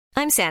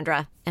I'm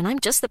Sandra, and I'm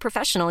just the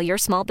professional your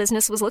small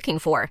business was looking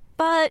for.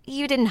 But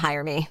you didn't hire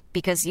me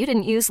because you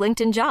didn't use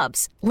LinkedIn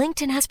Jobs.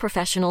 LinkedIn has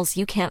professionals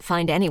you can't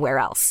find anywhere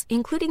else,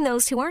 including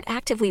those who aren't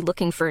actively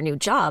looking for a new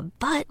job,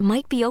 but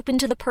might be open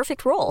to the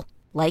perfect role,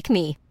 like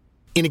me.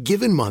 In a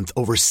given month,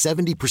 over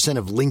 70%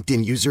 of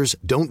LinkedIn users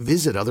don't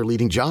visit other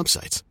leading job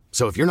sites.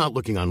 So if you're not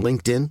looking on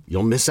LinkedIn,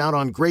 you'll miss out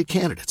on great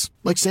candidates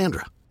like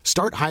Sandra.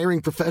 Start hiring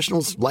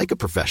professionals like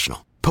a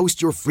professional. Post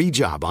your free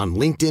job on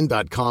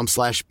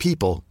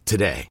linkedin.com/people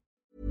today.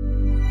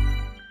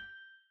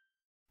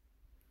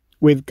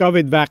 With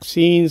COVID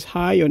vaccines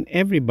high on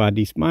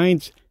everybody's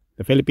minds,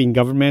 the Philippine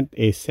government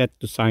is set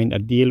to sign a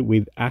deal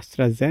with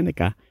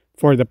AstraZeneca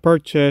for the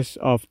purchase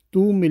of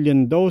 2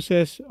 million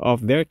doses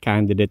of their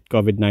candidate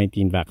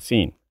COVID-19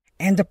 vaccine.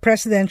 And the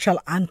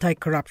Presidential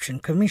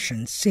Anti-Corruption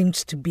Commission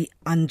seems to be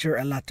under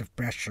a lot of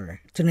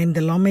pressure to name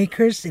the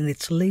lawmakers in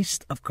its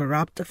list of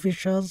corrupt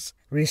officials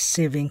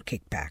receiving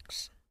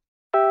kickbacks.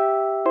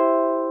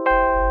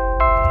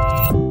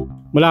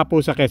 Mula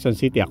po sa Quezon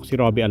City, ako si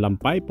Robbie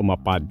Alampay,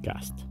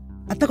 Puma-Podcast.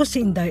 At ako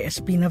si Inday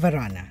Espina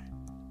Varana.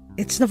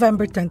 It's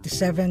November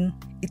 27.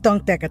 Ito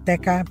ang Teka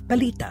Teka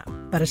Balita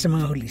para sa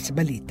mga huli sa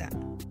balita.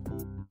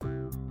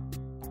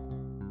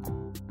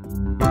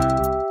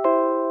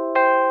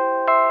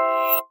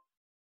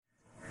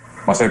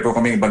 Masaya po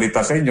kaming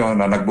balita sa inyo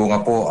na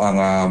nagbunga po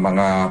ang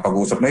mga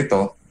pag-uusap na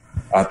ito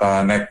at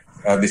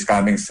this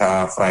coming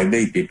sa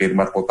Friday,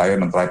 pipirma po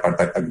tayo ng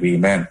tripartite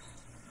agreement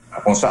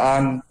kung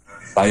saan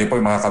tayo po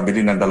ay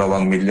makakabili ng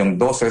 2 milyong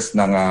doses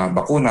ng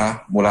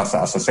bakuna mula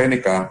sa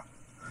AstraZeneca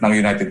ng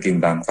United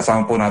Kingdom.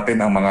 Kasama po natin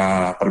ang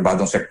mga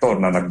pribadong sektor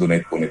na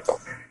nag-donate po nito.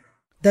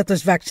 That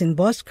was vaccine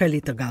boss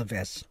Carlito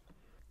Galvez.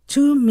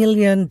 2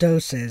 million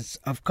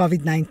doses of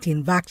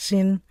COVID-19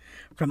 vaccine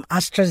from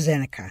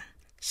AstraZeneca.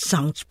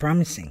 Sounds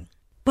promising.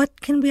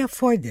 But can we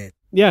afford it?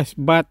 Yes,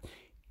 but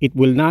it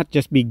will not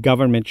just be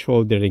government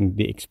shouldering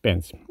the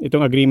expense.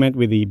 Itong agreement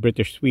with the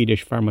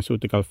British-Swedish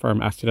pharmaceutical firm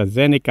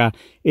AstraZeneca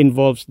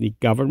involves the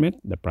government,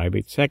 the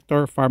private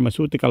sector,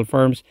 pharmaceutical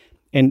firms,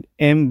 and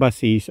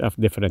embassies of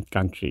different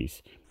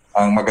countries.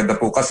 Ang maganda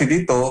po kasi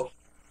dito,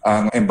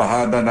 ang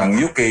embahada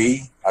ng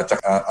UK at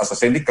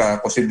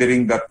AstraZeneca,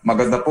 considering that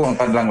maganda po ang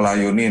kanilang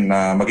layunin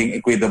na maging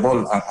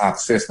equitable ang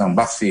access ng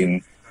vaccine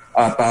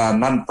at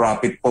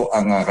non-profit po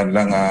ang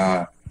kanilang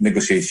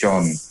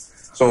negotiation.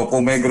 So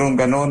kung may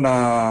gano'n na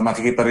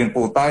makikita rin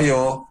po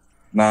tayo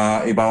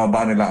na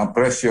ibababa nila ang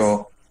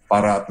presyo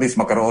para at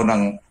least magkaroon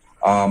ng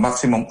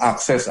maximum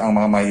access ang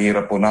mga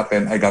mahihirap po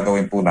natin, ay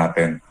gagawin po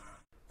natin.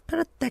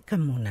 Pero teka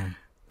muna.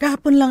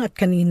 Kahapon lang at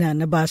kanina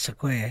nabasa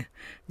ko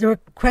there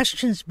were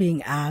questions being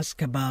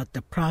asked about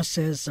the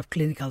process of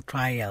clinical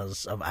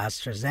trials of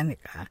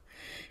AstraZeneca,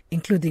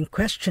 including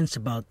questions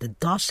about the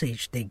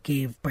dosage they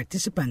gave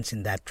participants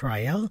in that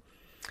trial,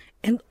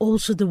 and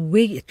also the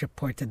way it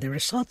reported the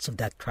results of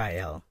that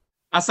trial.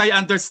 As I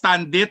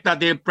understand it, that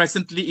they're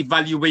presently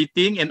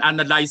evaluating and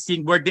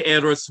analyzing where the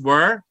errors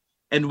were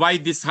and why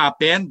this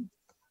happened.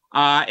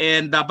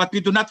 But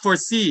we do not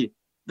foresee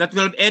that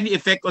will have any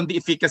effect on the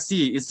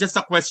efficacy. It's just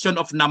a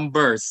question of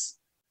numbers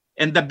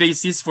and the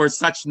basis for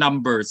such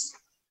numbers.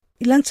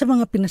 Ilan sa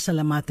mga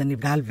pinasalamatan ni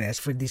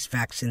Galvez for this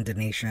vaccine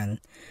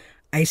donation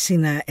ay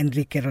sina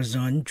Enrique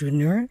Razon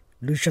Jr.,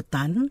 Lucio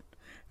Tan,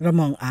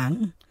 Ramon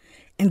Ang,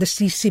 and the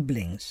C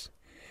siblings.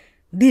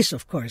 These,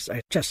 of course,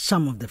 are just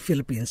some of the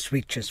Philippines'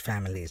 richest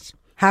families.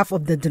 Half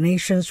of the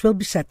donations will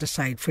be set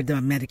aside for the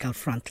medical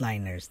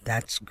frontliners.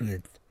 That's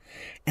good.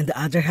 And the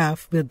other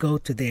half will go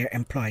to their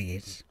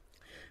employees.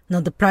 Now,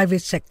 the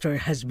private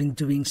sector has been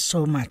doing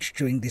so much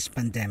during this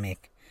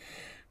pandemic.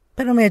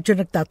 Pero medyo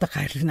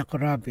nagtataka rin ako,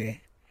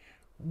 Robbie.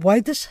 Why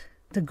does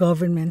the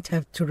government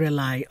have to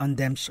rely on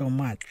them so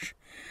much?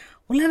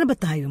 Wala na ba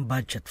tayong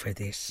budget for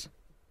this?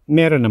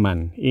 Meron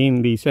naman.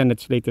 In the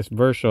Senate's latest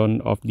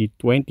version of the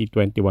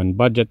 2021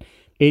 budget,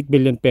 8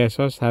 billion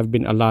pesos have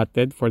been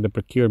allotted for the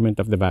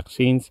procurement of the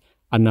vaccines.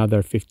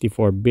 Another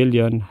 54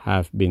 billion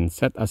have been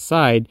set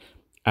aside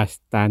as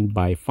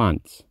standby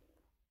funds.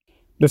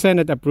 The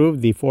Senate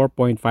approved the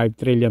 4.5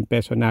 trillion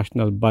peso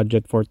national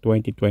budget for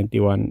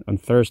 2021 on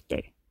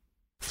Thursday.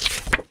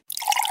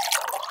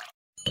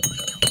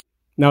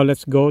 Now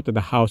let's go to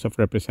the House of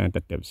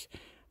Representatives.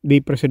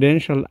 The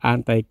Presidential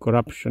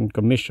Anti-Corruption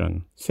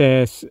Commission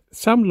says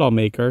some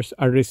lawmakers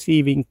are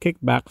receiving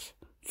kickbacks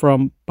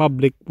from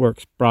public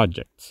works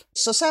projects.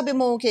 So sabi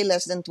mo kay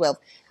less than 12,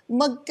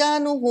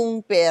 magkano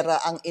hong pera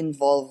ang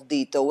involved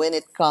dito when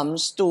it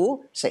comes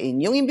to sa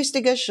inyong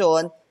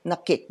investigasyon na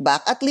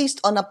kickback, at least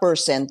on a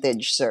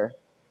percentage, sir?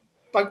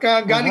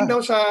 Pagka galing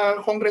daw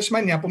sa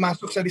congressman niya,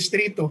 pumasok sa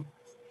distrito,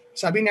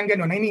 sabi niya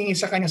gano'n, hinihingi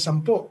sa kanya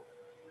 10.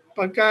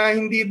 Pagka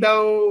hindi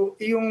daw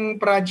yung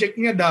project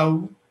niya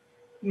daw,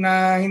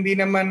 na hindi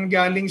naman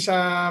galing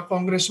sa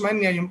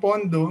congressman niya yung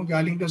pondo,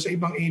 galing daw sa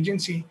ibang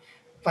agency,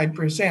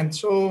 5%.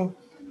 So,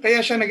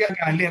 kaya siya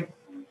nagagalit.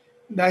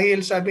 Dahil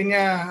sabi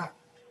niya,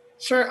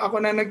 sir, ako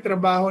na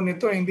nagtrabaho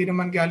nito, hindi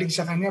naman galing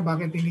sa kanya,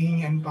 bakit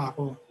hinihingian pa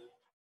ako?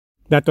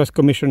 That was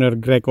Commissioner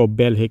Greco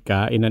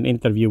Belhica in an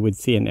interview with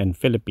CNN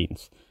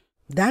Philippines.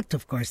 That,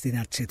 of course, did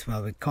not sit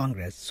well with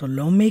Congress, so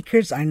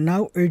lawmakers are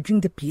now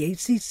urging the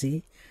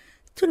PACC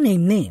to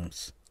name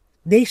names.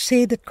 They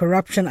say that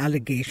corruption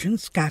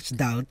allegations cast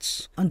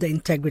doubts on the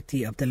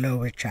integrity of the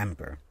lower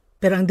chamber.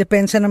 Pero ang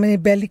depensa naman ni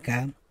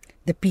Belica,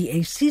 the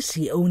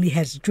PACC only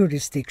has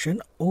jurisdiction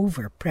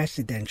over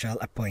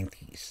presidential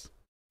appointees.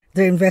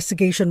 Their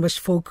investigation was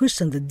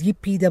focused on the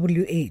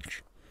DPWH.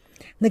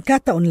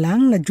 Nagkataon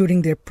lang na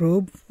during their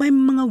probe, may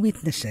mga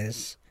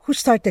witnesses who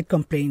started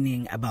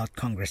complaining about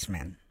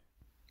congressmen.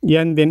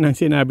 Yan din ang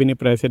sinabi ni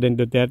President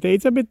Duterte.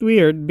 It's a bit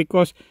weird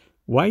because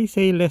why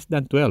say less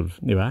than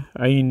 12, di ba?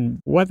 I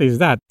mean, what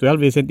is that?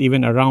 12 isn't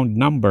even a round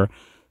number.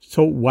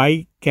 So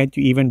why can't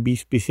you even be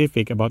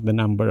specific about the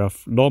number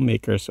of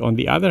lawmakers? On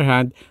the other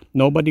hand,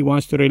 nobody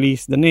wants to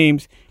release the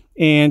names.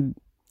 And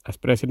as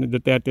President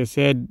Duterte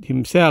said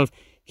himself,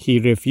 he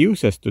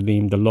refuses to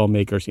name the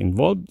lawmakers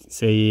involved,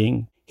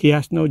 saying he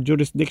has no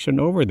jurisdiction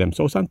over them.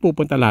 So saan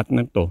pupunta lahat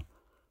ng to?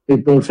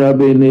 Ito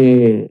sabi ni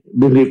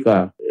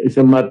Belica, is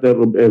a matter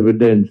of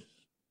evidence.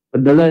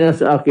 Padala niya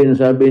sa akin,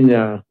 sabi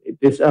niya, it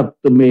is up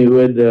to me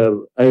whether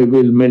I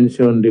will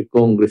mention the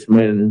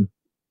congressman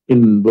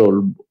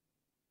involved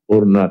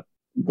or not.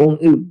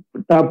 Kung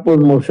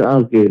itapon mo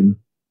sa akin,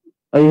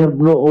 I have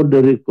no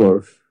other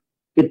recourse.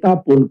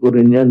 Itapon ko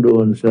rin yan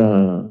doon sa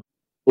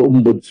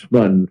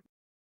ombudsman.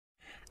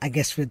 I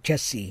guess we'll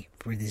just see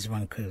for this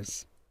one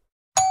cause.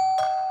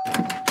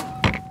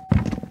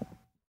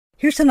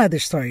 Here's another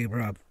story,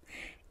 Rob.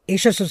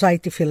 Asia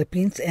Society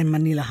Philippines and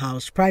Manila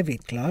House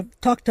Private Club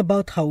talked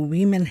about how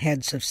women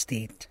heads of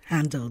state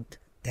handled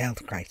the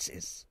health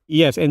crisis.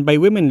 Yes, and by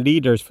women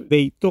leaders,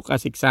 they took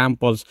as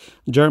examples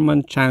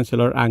German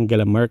Chancellor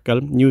Angela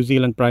Merkel, New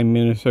Zealand Prime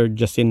Minister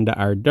Jacinda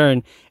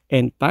Ardern,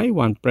 and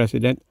Taiwan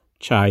President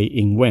Tsai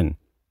Ing-wen.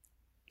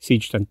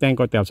 Siege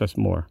Tantenko tells us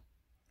more.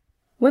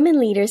 Women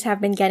leaders have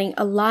been getting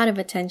a lot of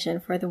attention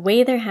for the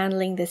way they're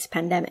handling this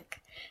pandemic.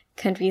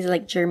 Countries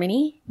like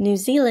Germany, New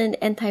Zealand,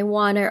 and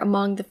Taiwan are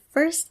among the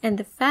first and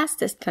the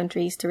fastest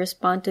countries to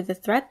respond to the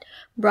threat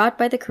brought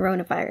by the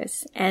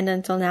coronavirus, and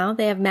until now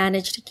they have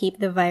managed to keep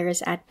the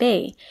virus at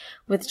bay,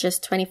 with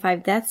just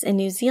 25 deaths in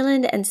New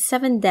Zealand and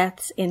 7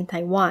 deaths in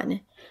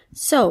Taiwan.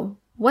 So,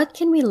 what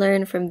can we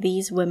learn from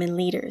these women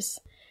leaders?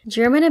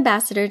 German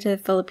ambassador to the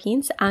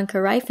Philippines,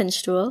 Anke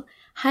Reifenstuhl,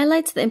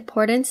 highlights the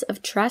importance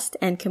of trust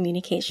and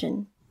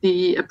communication.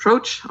 The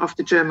approach of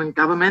the German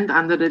government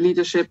under the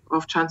leadership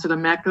of Chancellor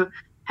Merkel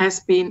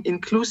has been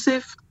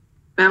inclusive,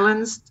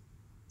 balanced,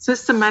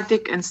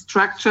 systematic and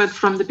structured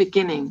from the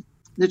beginning.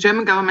 The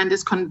German government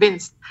is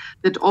convinced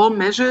that all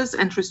measures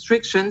and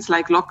restrictions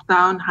like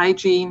lockdown,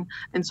 hygiene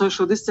and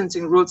social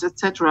distancing rules,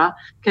 etc.,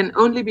 can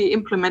only be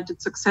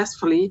implemented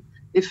successfully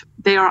if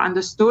they are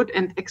understood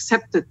and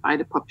accepted by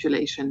the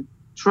population.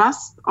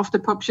 Trust of the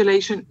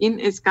population in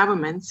its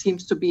government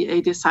seems to be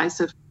a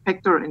decisive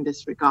factor in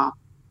this regard.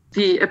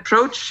 The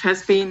approach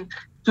has been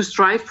to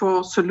strive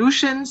for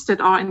solutions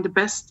that are in the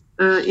best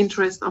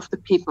interest of the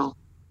people.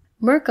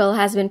 Merkel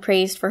has been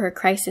praised for her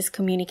crisis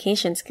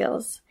communication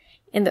skills.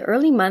 In the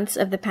early months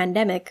of the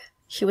pandemic,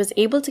 she was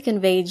able to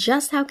convey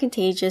just how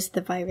contagious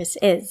the virus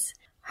is.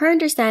 Her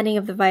understanding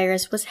of the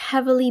virus was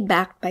heavily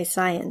backed by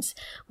science,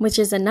 which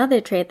is another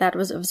trait that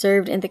was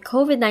observed in the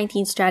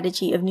COVID-19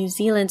 strategy of New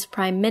Zealand's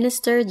Prime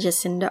Minister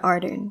Jacinda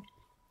Ardern.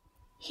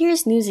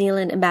 Here's New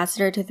Zealand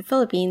Ambassador to the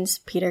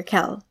Philippines, Peter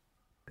Kell.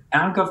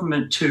 Our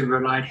government too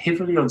relied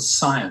heavily on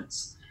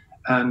science.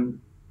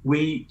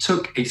 We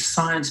took a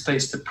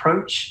science-based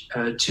approach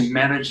to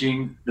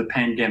managing the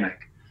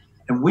pandemic.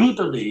 And we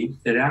believe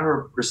that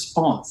our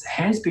response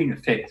has been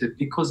effective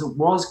because it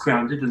was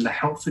grounded in the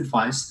health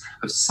advice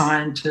of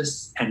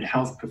scientists and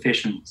health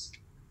professionals.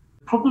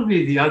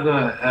 Probably the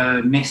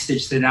other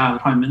message that our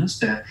Prime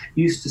Minister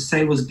used to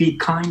say was be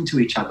kind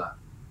to each other.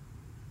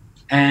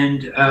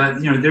 And,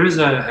 there is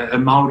a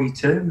Maori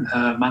term,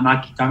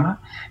 manakitanga,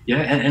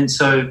 and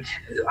so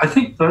I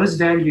think those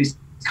values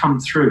come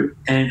through.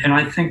 And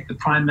I think the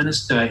Prime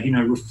Minister,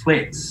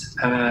 reflects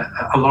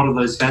a lot of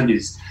those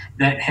values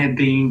that have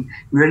been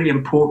really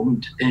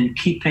important in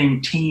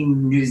keeping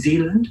Team New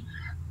Zealand,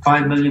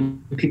 5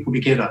 million people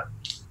together.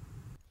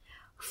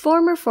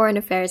 Former Foreign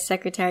Affairs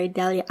Secretary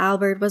Delia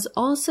Albert was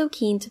also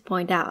keen to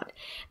point out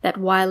that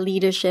while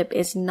leadership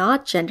is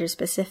not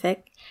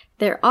gender-specific,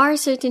 there are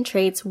certain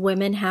traits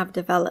women have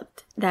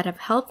developed that have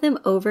helped them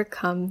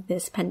overcome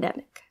this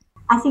pandemic.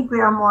 I think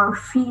we are more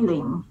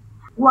feeling.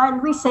 While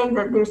we say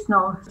that there's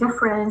no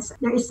difference,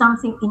 there is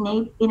something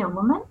innate in a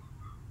woman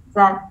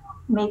that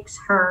gives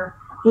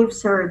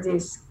her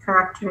these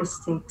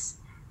characteristics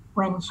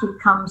when she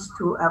comes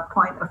to a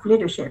point of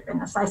leadership.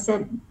 And as I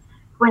said,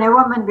 when a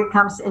woman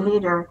becomes a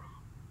leader,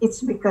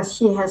 it's because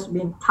she has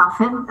been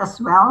toughened as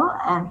well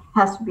and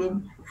has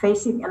been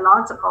facing a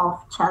lot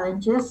of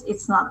challenges.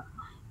 It's not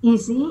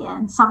easy,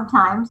 and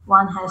sometimes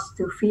one has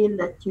to feel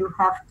that you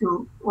have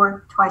to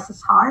work twice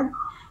as hard.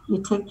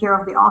 You take care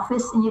of the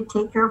office, and you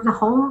take care of the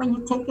home, and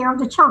you take care of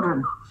the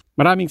children.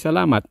 Maraming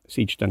salamat,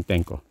 Siege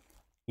Tantenko.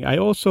 I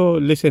also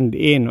listened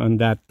in on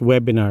that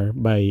webinar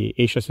by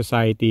Asia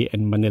Society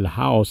and Manila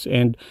House,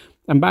 and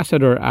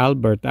Ambassador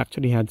Albert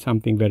actually had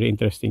something very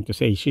interesting to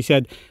say. She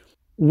said,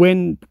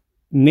 when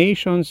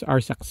nations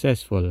are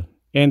successful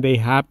and they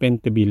happen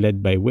to be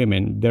led by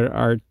women, there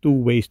are two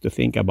ways to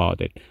think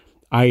about it.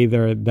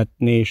 Either that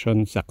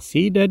nation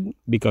succeeded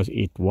because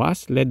it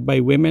was led by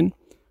women,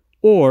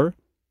 or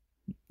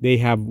they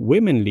have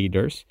women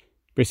leaders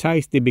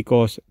precisely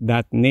because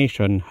that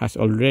nation has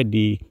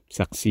already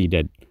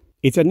succeeded.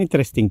 It's an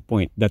interesting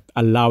point that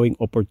allowing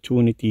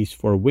opportunities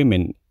for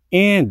women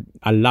and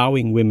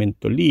allowing women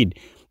to lead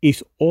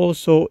is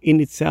also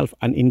in itself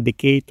an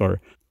indicator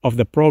of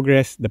the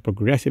progress, the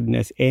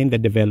progressiveness, and the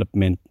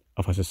development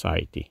of a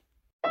society.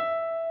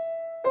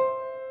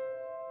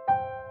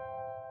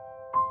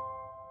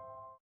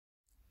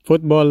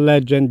 Football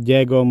legend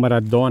Diego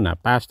Maradona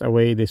passed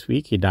away this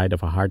week. He died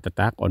of a heart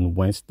attack on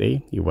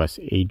Wednesday. He was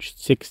aged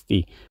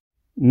 60.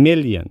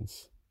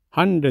 Millions,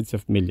 hundreds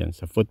of millions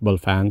of football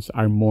fans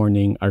are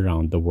mourning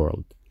around the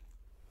world.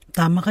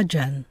 Tama ka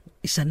dyan.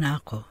 Isa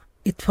na ako.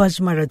 It was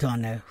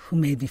Maradona who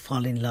made me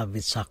fall in love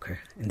with soccer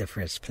in the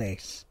first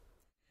place.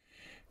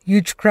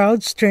 Huge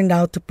crowds turned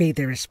out to pay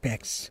their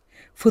respects.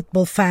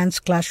 Football fans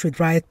clashed with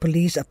riot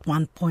police at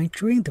one point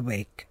during the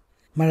wake.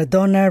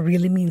 Maradona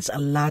really means a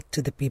lot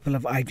to the people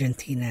of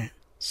Argentina.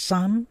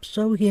 Some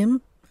saw him,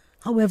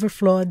 however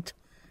flawed,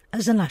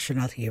 as a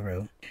national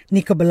hero.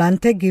 Nico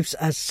Balante gives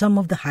us some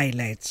of the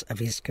highlights of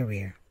his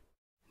career.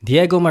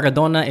 Diego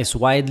Maradona is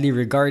widely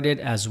regarded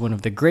as one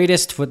of the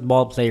greatest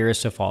football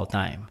players of all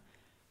time.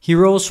 He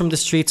rose from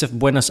the streets of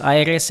Buenos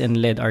Aires and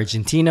led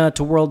Argentina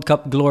to World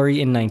Cup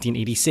glory in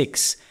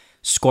 1986,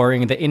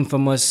 scoring the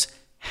infamous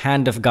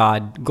Hand of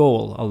God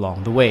goal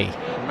along the way.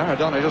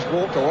 Maradona just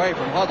walked away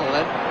from Hoddle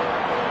then.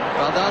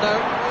 Valdano,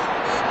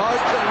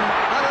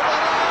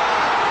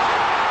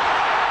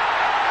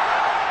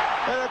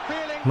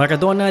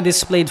 Maradona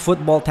displayed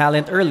football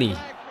talent early.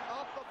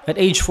 At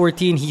age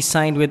 14, he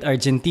signed with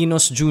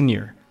Argentinos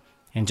Junior,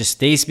 and just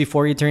days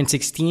before he turned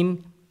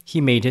 16,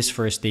 he made his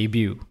first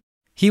debut.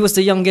 He was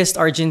the youngest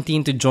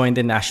Argentine to join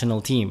the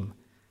national team.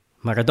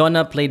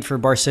 Maradona played for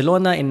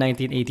Barcelona in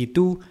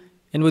 1982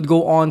 and would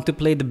go on to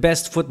play the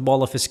best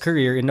football of his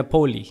career in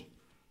Napoli.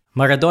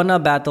 Maradona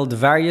battled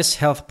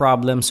various health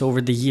problems over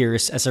the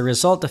years as a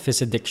result of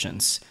his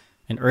addictions,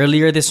 and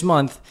earlier this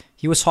month,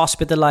 he was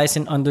hospitalized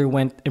and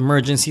underwent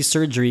emergency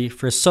surgery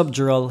for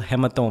subdural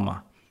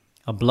hematoma,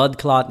 a blood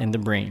clot in the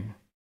brain.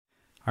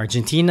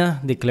 Argentina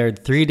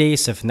declared 3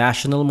 days of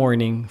national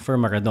mourning for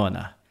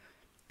Maradona.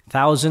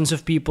 Thousands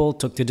of people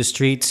took to the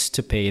streets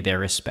to pay their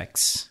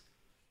respects.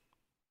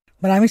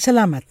 Maraming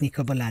salamat,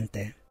 Nico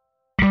Balante.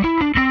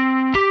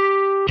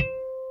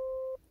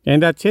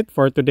 And that's it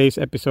for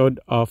today's episode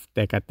of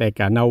Teka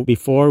Teka. Now,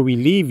 before we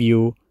leave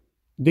you,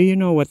 do you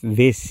know what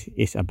this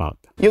is about?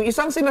 Yung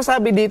isang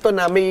sinasabi dito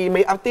na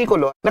may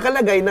artikulo,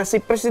 nakalagay na si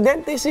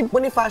Presidente si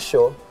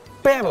Bonifacio,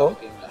 pero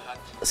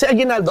si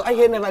Aguinaldo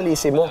ay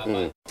generalissimo.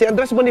 Si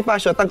Andres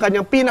Bonifacio, ang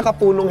kanyang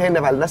pinakapunong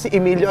general na si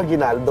Emilio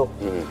Aguinaldo.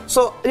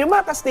 So, yung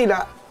mga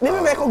Kastila,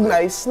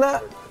 nire-recognize na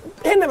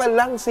general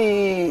lang si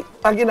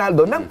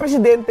Aguinaldo ng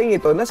presidenteng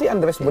ito na si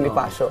Andres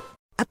Bonifacio.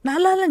 At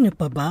naalala niyo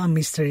pa ba ang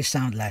Mystery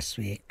Sound last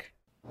week?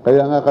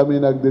 Kaya nga kami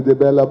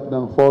nagde-develop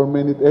ng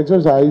 4-minute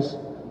exercise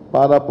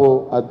para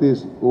po at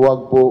least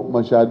huwag po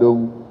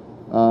masyadong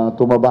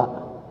tumaba.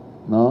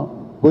 No?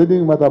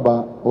 Pwedeng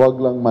mataba, huwag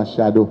lang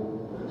masyado.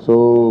 So,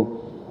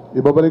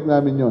 ibabalik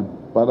namin yon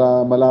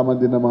para malaman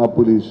din ng mga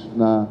pulis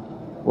na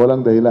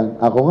walang dahilan.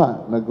 Ako nga,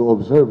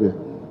 nag-observe.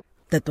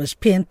 That was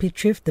PNP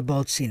Chief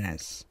Debold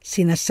Sinas.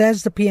 Sinas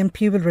says the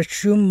PNP will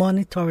resume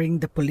monitoring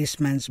the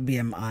policeman's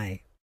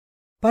BMI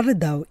para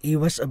daw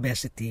iwas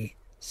obesity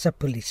sa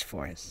police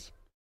force.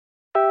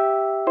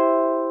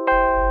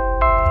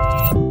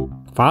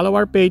 Follow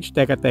our page,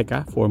 Teka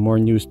Teka, for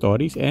more news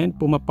stories and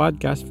Puma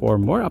Podcast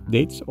for more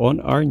updates on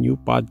our new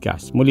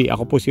podcast. Muli,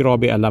 ako po si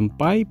Robbie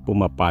Alampay,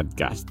 Puma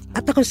Podcast.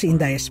 At ako si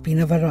Inday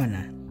Espina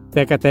Varona.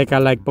 Teka Teka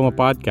Like Puma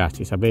Podcast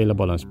is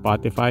available on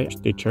Spotify,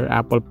 Stitcher,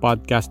 Apple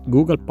Podcast,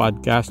 Google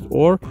Podcast,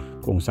 or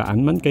kung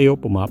saan man kayo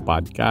Puma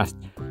Podcast.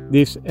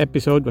 This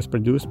episode was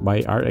produced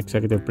by our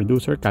executive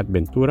producer, Kat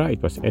Ventura.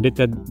 It was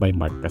edited by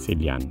Mark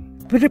Casillan.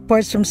 With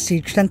reports from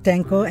Siege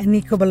Tantenko and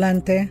Nico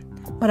Balante,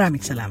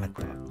 maraming salamat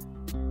po.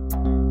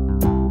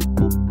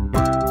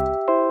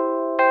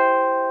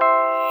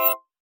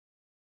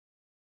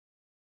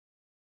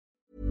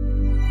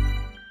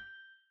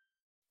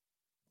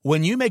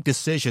 When you make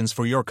decisions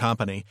for your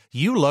company,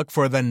 you look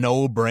for the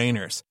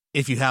no-brainers.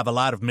 If you have a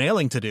lot of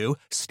mailing to do,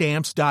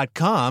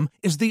 Stamps.com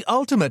is the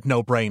ultimate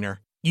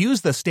no-brainer.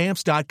 Use the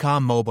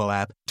Stamps.com mobile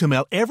app to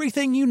mail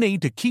everything you need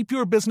to keep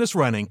your business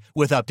running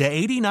with up to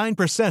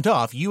 89%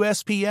 off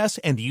USPS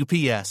and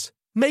UPS.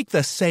 Make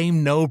the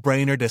same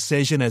no-brainer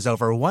decision as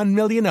over 1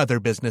 million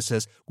other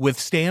businesses with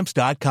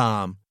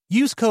Stamps.com.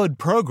 Use code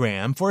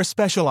PROGRAM for a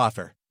special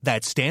offer.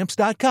 That's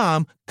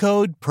Stamps.com,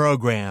 code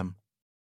PROGRAM.